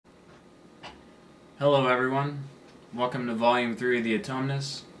Hello everyone, welcome to Volume 3 of the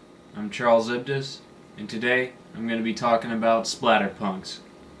Autumnus. I'm Charles Ybdis, and today I'm going to be talking about Splatterpunks.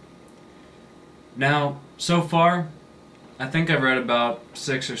 Now, so far, I think I've read about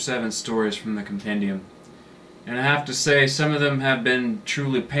 6 or 7 stories from the compendium, and I have to say some of them have been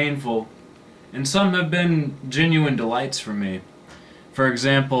truly painful, and some have been genuine delights for me. For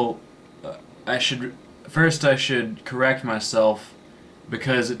example, I should correct myself,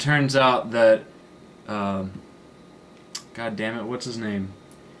 because it turns out that God damn it, what's his name?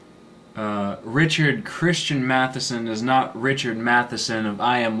 Richard Christian Matheson is not Richard Matheson of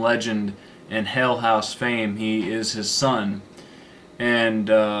I Am Legend and Hell House fame. He is his son. And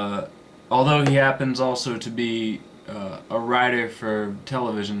although he happens also to be a writer for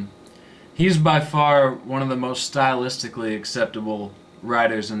television, he's by far one of the most stylistically acceptable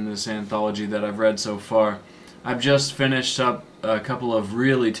writers in this anthology that I've read so far. I've just finished up a couple of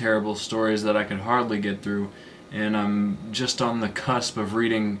really terrible stories that I could hardly get through, and I'm just on the cusp of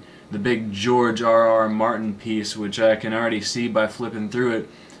reading the big George R.R. Martin piece, which I can already see by flipping through it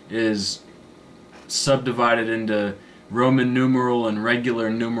is subdivided into Roman numeral and regular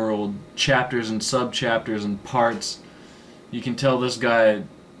numeral chapters and subchapters and parts. You can tell this guy,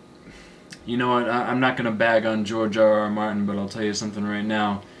 you know what, I'm not going to bag on George R.R. Martin, but I'll tell you something right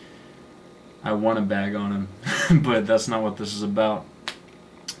now. I want to bag on him, but that's not what this is about.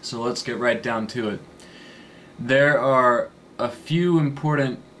 So let's get right down to it. There are a few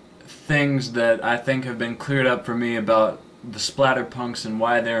important things that I think have been cleared up for me about the Splatterpunks and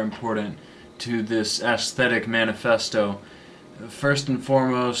why they're important to this aesthetic manifesto. First and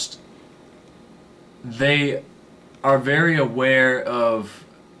foremost, they are very aware of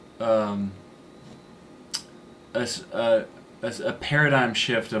a paradigm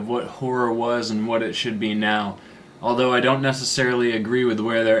shift of what horror was and what it should be now, although I don't necessarily agree with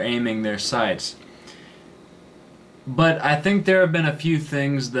where they're aiming their sights. But I think there have been a few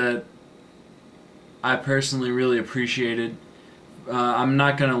things that I personally really appreciated. I'm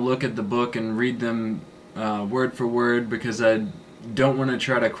not going to look at the book and read them word for word because I don't want to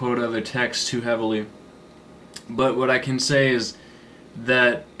try to quote other texts too heavily. But what I can say is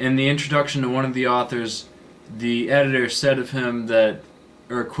that in the introduction to one of the authors, the editor said of him that,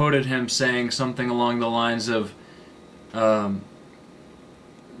 or quoted him saying something along the lines of,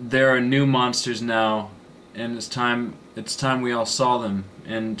 there are new monsters now, and it's time we all saw them.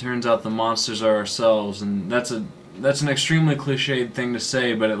 And it turns out the monsters are ourselves, and that's an extremely cliched thing to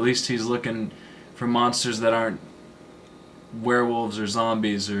say, but at least he's looking for monsters that aren't werewolves or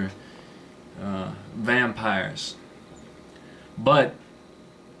zombies or vampires. But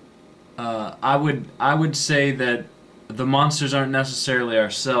I would say that the monsters aren't necessarily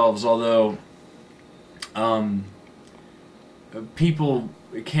ourselves, although people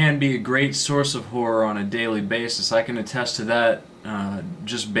can be a great source of horror on a daily basis. I can attest to that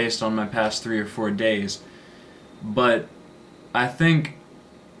just based on my past 3 or 4 days. But I think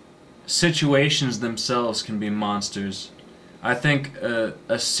situations themselves can be monsters. I think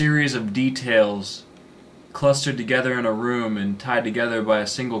a series of details clustered together in a room and tied together by a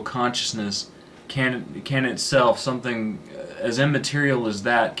single consciousness can itself, something as immaterial as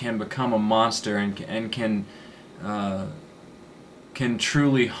that, can become a monster and can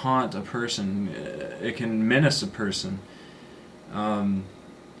truly haunt a person. It can menace a person. I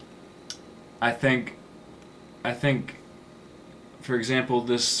think for example,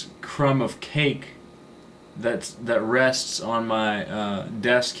 this crumb of cake that rests on my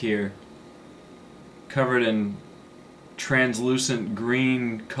desk here, covered in translucent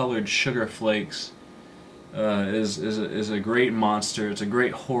green colored sugar flakes, is a great monster. It's a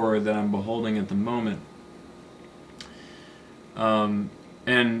great horror that I'm beholding at the moment. And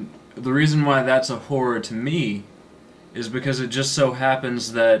the reason why that's a horror to me is because it just so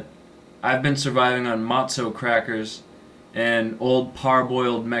happens that I've been surviving on matzo crackers and old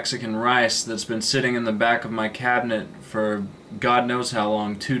parboiled Mexican rice that's been sitting in the back of my cabinet for God knows how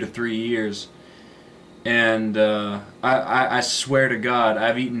long, 2 to 3 years. And I swear to God,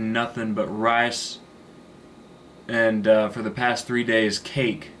 I've eaten nothing but rice and for the past 3 days,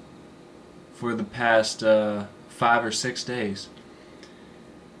 cake for the past 5 or 6 days.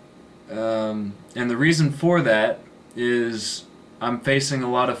 And the reason for that is I'm facing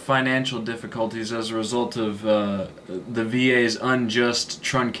a lot of financial difficulties as a result of the VA's unjust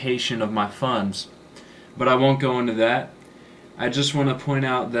truncation of my funds. But I won't go into that. I just want to point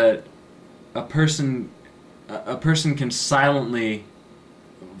out that a person can silently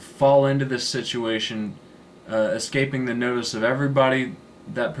fall into this situation, escaping the notice of everybody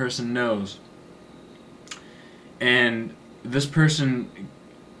that person knows. And this person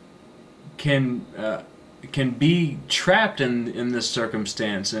can be trapped in this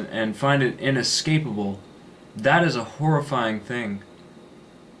circumstance and find it inescapable, that is a horrifying thing.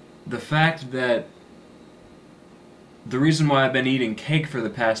 The fact that the reason why I've been eating cake for the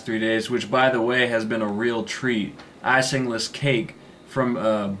past 3 days, which by the way has been a real treat, icingless cake from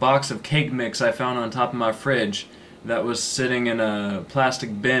a box of cake mix I found on top of my fridge that was sitting in a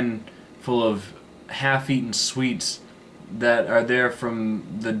plastic bin full of half-eaten sweets that are there from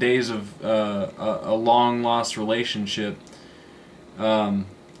the days of a long-lost relationship.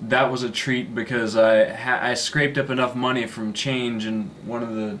 That was a treat because I scraped up enough money from change in one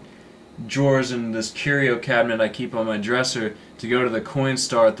of the drawers in this curio cabinet I keep on my dresser to go to the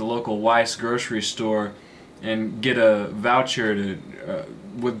Coinstar at the local Weiss grocery store and get a voucher to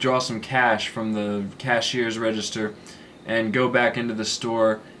withdraw some cash from the cashier's register and go back into the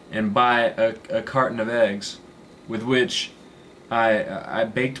store and buy a carton of eggs, with which I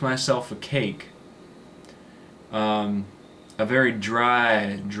baked myself a cake, a very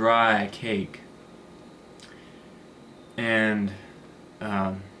dry cake, and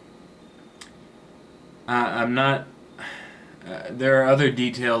I'm not, there are other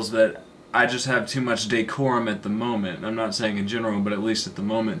details that I just have too much decorum at the moment. I'm not saying in general, but at least at the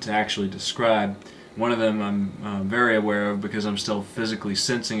moment to actually describe. One of them I'm very aware of because I'm still physically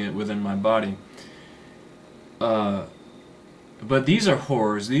sensing it within my body. But these are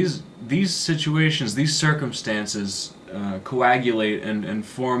horrors. These situations, these circumstances coagulate and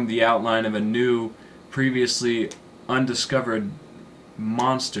form the outline of a new, previously undiscovered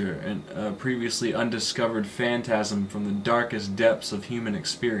monster and a previously undiscovered phantasm from the darkest depths of human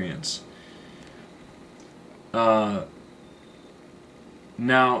experience.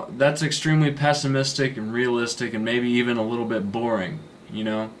 Now, that's extremely pessimistic and realistic and maybe even a little bit boring, you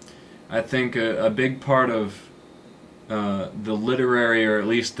know? I think a big part of the literary, or at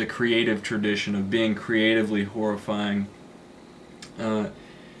least the creative tradition of being creatively horrifying, I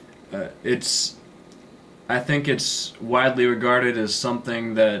think it's widely regarded as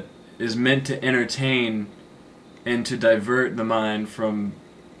something that is meant to entertain and to divert the mind from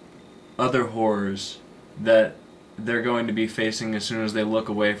other horrors that they're going to be facing as soon as they look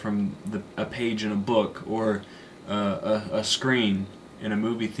away from a page in a book or a screen in a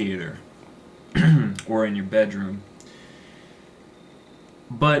movie theater or in your bedroom.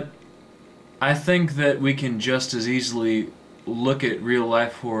 But I think that we can just as easily look at real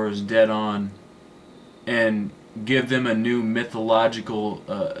life horrors dead on and give them a new mythological,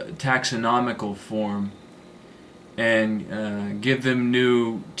 taxonomical form, and give them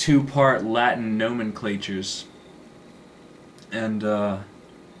new two-part Latin nomenclatures. And I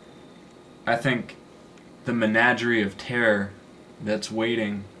think the menagerie of terror that's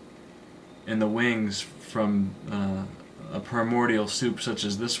waiting in the wings from a primordial soup such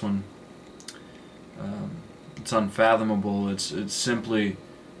as this one, it's unfathomable. It's simply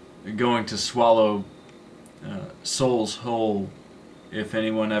going to swallow souls whole if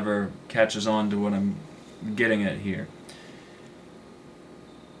anyone ever catches on to what I'm getting at here.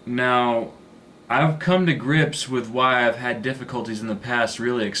 Now, I've come to grips with why I've had difficulties in the past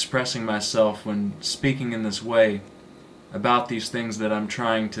really expressing myself when speaking in this way about these things that I'm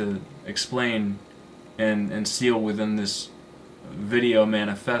trying to explain and seal within this video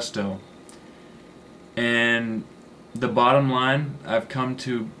manifesto. And the bottom line, I've come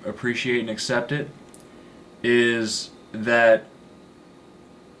to appreciate and accept it, is that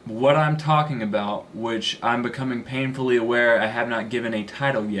what I'm talking about, which I'm becoming painfully aware I have not given a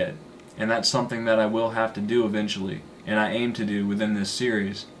title yet, and that's something that I will have to do eventually, and I aim to do within this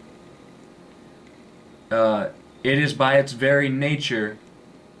series, it is by its very nature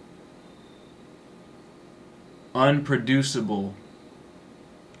unproducible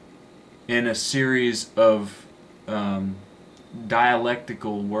in a series of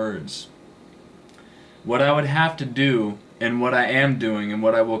dialectical words. What I would have to do, and what I am doing, and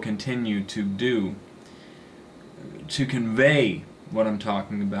what I will continue to do to convey what I'm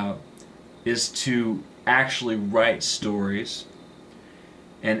talking about, is to actually write stories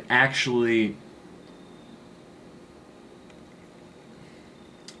and actually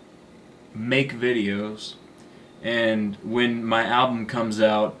make videos. And when my album comes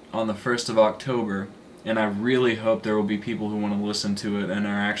out on the 1st of October, and I really hope there will be people who want to listen to it and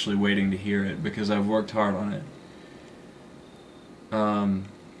are actually waiting to hear it, because I've worked hard on it.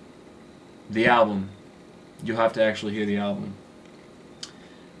 The album. You'll have to actually hear the album.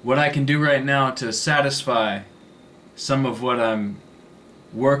 What I can do right now to satisfy some of what I'm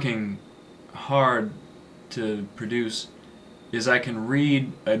working hard to produce is I can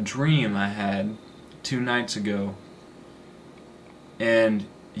read a dream I had 2 nights ago, and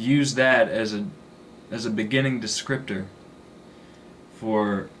use that as a beginning descriptor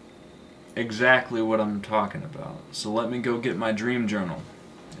for exactly what I'm talking about. So let me go get my dream journal,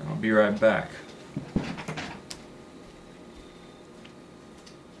 and I'll be right back.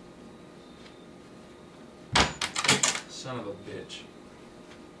 Son of a bitch.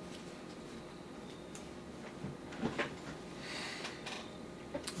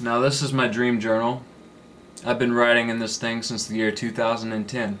 Now this is my dream journal. I've been writing in this thing since the year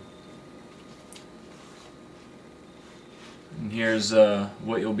 2010. And here's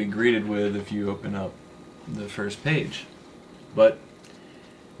what you'll be greeted with if you open up the first page. But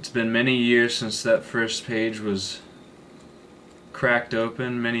it's been many years since that first page was cracked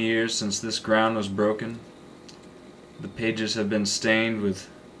open, many years since this ground was broken. The pages have been stained with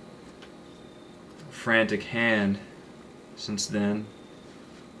a frantic hand since then.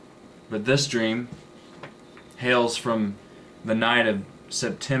 But this dream hails from the night of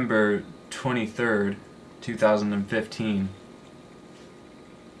September 23rd, 2015.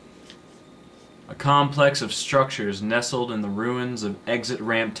 A complex of structures nestled in the ruins of exit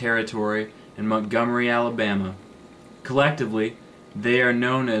ramp territory in Montgomery, Alabama. Collectively, they are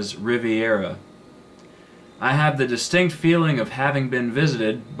known as Riviera. I have the distinct feeling of having been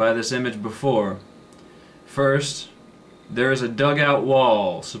visited by this image before. First, there is a dugout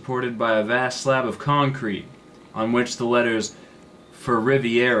wall supported by a vast slab of concrete on which the letters for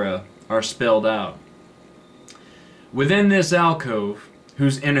Riviera are spelled out. Within this alcove,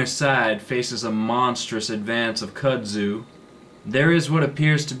 whose inner side faces a monstrous advance of kudzu, there is what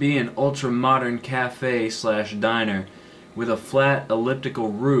appears to be an ultra-modern cafe/diner with a flat elliptical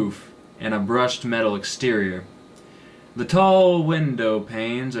roof and a brushed metal exterior. The tall window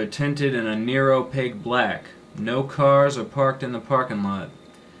panes are tinted in a near-opaque black. No cars are parked in the parking lot.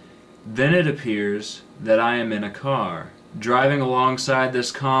 Then it appears that I am in a car, driving alongside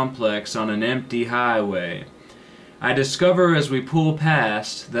this complex on an empty highway. I discover as we pull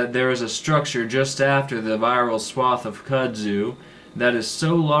past that there is a structure just after the viral swath of kudzu that is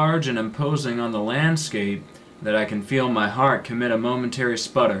so large and imposing on the landscape that I can feel my heart commit a momentary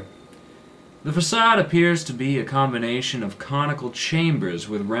sputter. The facade appears to be a combination of conical chambers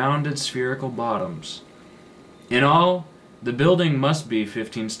with rounded spherical bottoms. In all, the building must be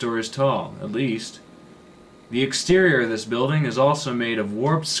 15 stories tall, at least. The exterior of this building is also made of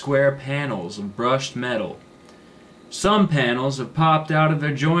warped square panels of brushed metal. Some panels have popped out of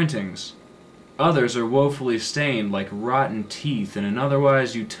their jointings. Others are woefully stained like rotten teeth in an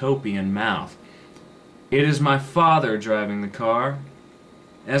otherwise utopian mouth. It is my father driving the car.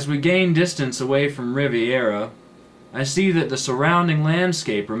 As we gain distance away from Riviera, I see that the surrounding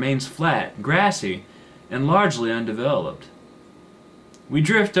landscape remains flat, grassy, and largely undeveloped. We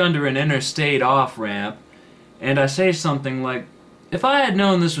drift under an interstate off-ramp, and I say something like, "If I had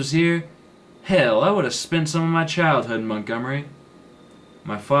known this was here, hell, I would have spent some of my childhood in Montgomery."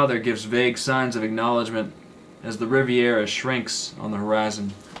 My father gives vague signs of acknowledgement as the Riviera shrinks on the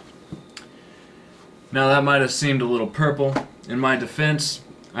horizon. Now that might have seemed a little purple. In my defense,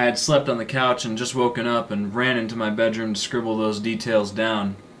 I had slept on the couch and just woken up and ran into my bedroom to scribble those details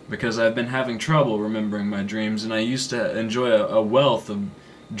down, because I've been having trouble remembering my dreams, and I used to enjoy a wealth of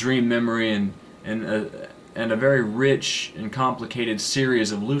dream memory and a very rich and complicated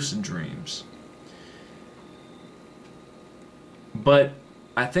series of lucid dreams. But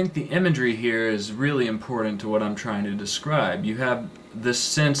I think the imagery here is really important to what I'm trying to describe. You have this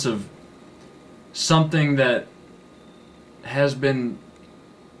sense of something that has been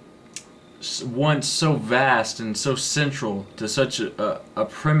once so vast and so central to such a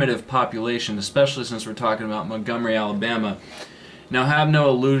primitive population, especially since we're talking about Montgomery, Alabama. Now, have no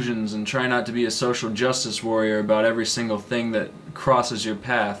illusions and try not to be a social justice warrior about every single thing that crosses your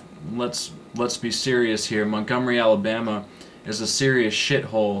path. Let's be serious here. Montgomery, Alabama is a serious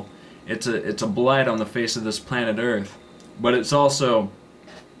shithole. It's a blight on the face of this planet Earth. But it's also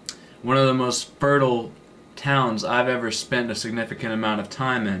one of the most fertile towns I've ever spent a significant amount of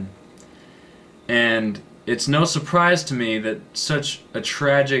time in. And it's no surprise to me that such a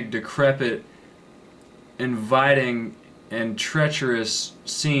tragic, decrepit, inviting, and treacherous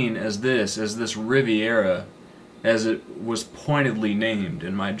scene as this Riviera, as it was pointedly named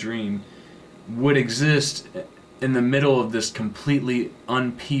in my dream, would exist in the middle of this completely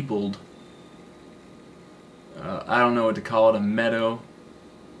unpeopled, I don't know what to call it, a meadow,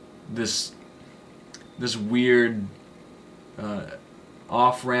 this weird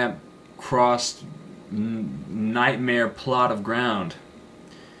off-ramp crossed nightmare plot of ground.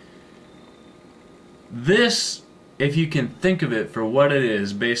 This, if you can think of it for what it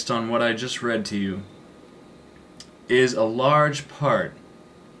is based on what I just read to you, is a large part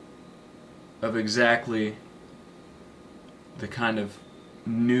of exactly the kind of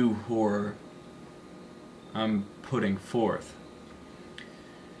new horror I'm putting forth.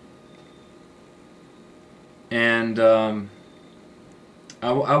 And I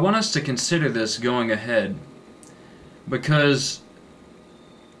want us to consider this going ahead, because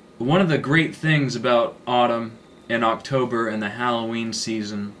one of the great things about autumn and October and the Halloween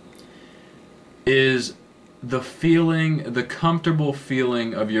season is the feeling, the comfortable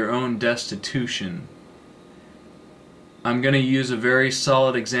feeling of your own destitution. I'm going to use a very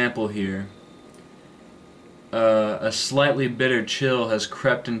solid example here. A slightly bitter chill has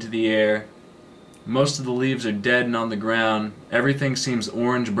crept into the air. Most of the leaves are dead and on the ground. Everything seems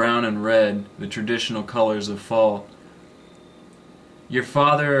orange, brown, and red, the traditional colors of fall. Your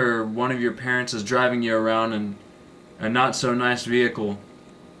father or one of your parents is driving you around in a not-so-nice vehicle.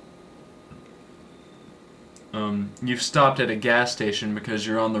 You've stopped at a gas station because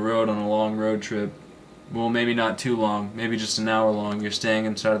you're on the road on a long road trip. Well, maybe not too long, maybe just an hour long. You're staying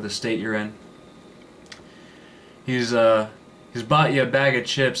inside of the state you're in. He's bought you a bag of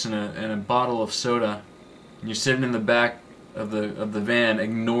chips and a bottle of soda. And you're sitting in the back of the van,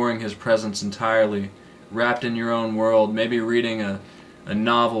 ignoring his presence entirely, wrapped in your own world, maybe reading a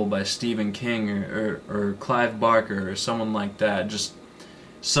novel by Stephen King or Clive Barker or someone like that. Just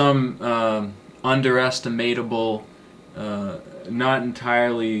some underestimatable, not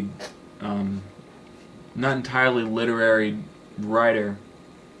entirely literary writer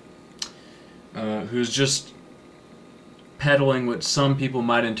who's just peddling what some people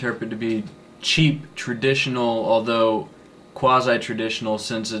might interpret to be cheap, traditional, although quasi-traditional,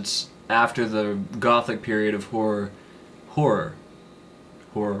 since it's after the Gothic period of horror,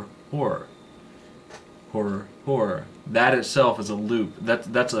 that itself is a loop.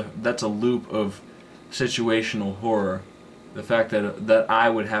 That's a loop of situational horror. The fact that I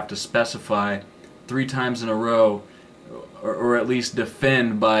would have to specify 3 times in a row, or at least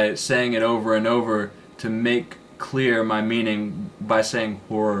defend by saying it over and over to make clear my meaning by saying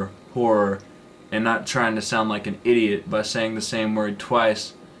horror, and not trying to sound like an idiot by saying the same word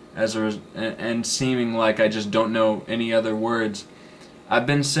twice, and seeming like I just don't know any other words. I've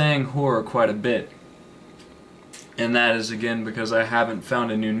been saying horror quite a bit, and that is again because I haven't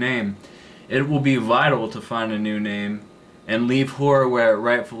found a new name. It will be vital to find a new name and leave horror where it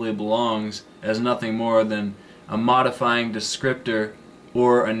rightfully belongs, as nothing more than a modifying descriptor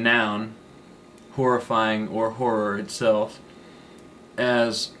or a noun, horrifying or horror itself,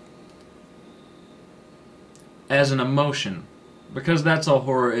 as an emotion, because that's all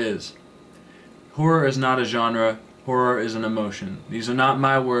horror is. Horror is not a genre, horror is an emotion. These are not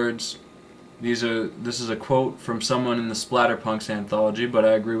my words. This is a quote from someone in the Splatterpunks anthology, but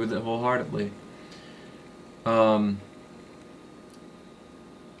I agree with it wholeheartedly.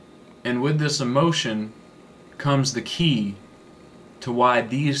 And with this emotion comes the key to why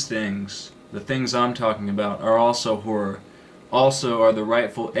these things, the things I'm talking about, are also horror, also are the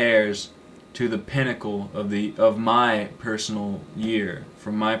rightful heirs to the pinnacle of my personal year,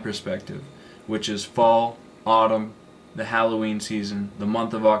 from my perspective, which is fall, autumn, the Halloween season, the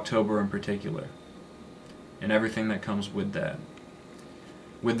month of October in particular, and everything that comes with that.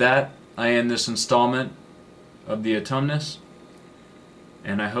 With that, I end this installment of the Autumnus,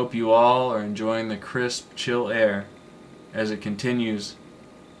 and I hope you all are enjoying the crisp, chill air as it continues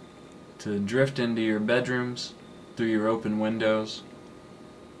to drift into your bedrooms through your open windows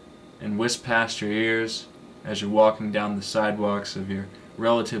and wisp past your ears as you're walking down the sidewalks of your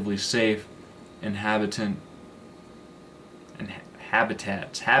relatively safe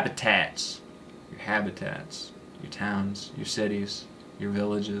habitats, your towns, your cities, your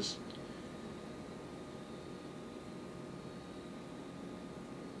villages.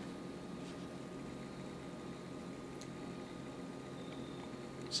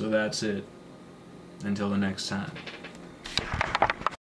 So that's it. Until the next time.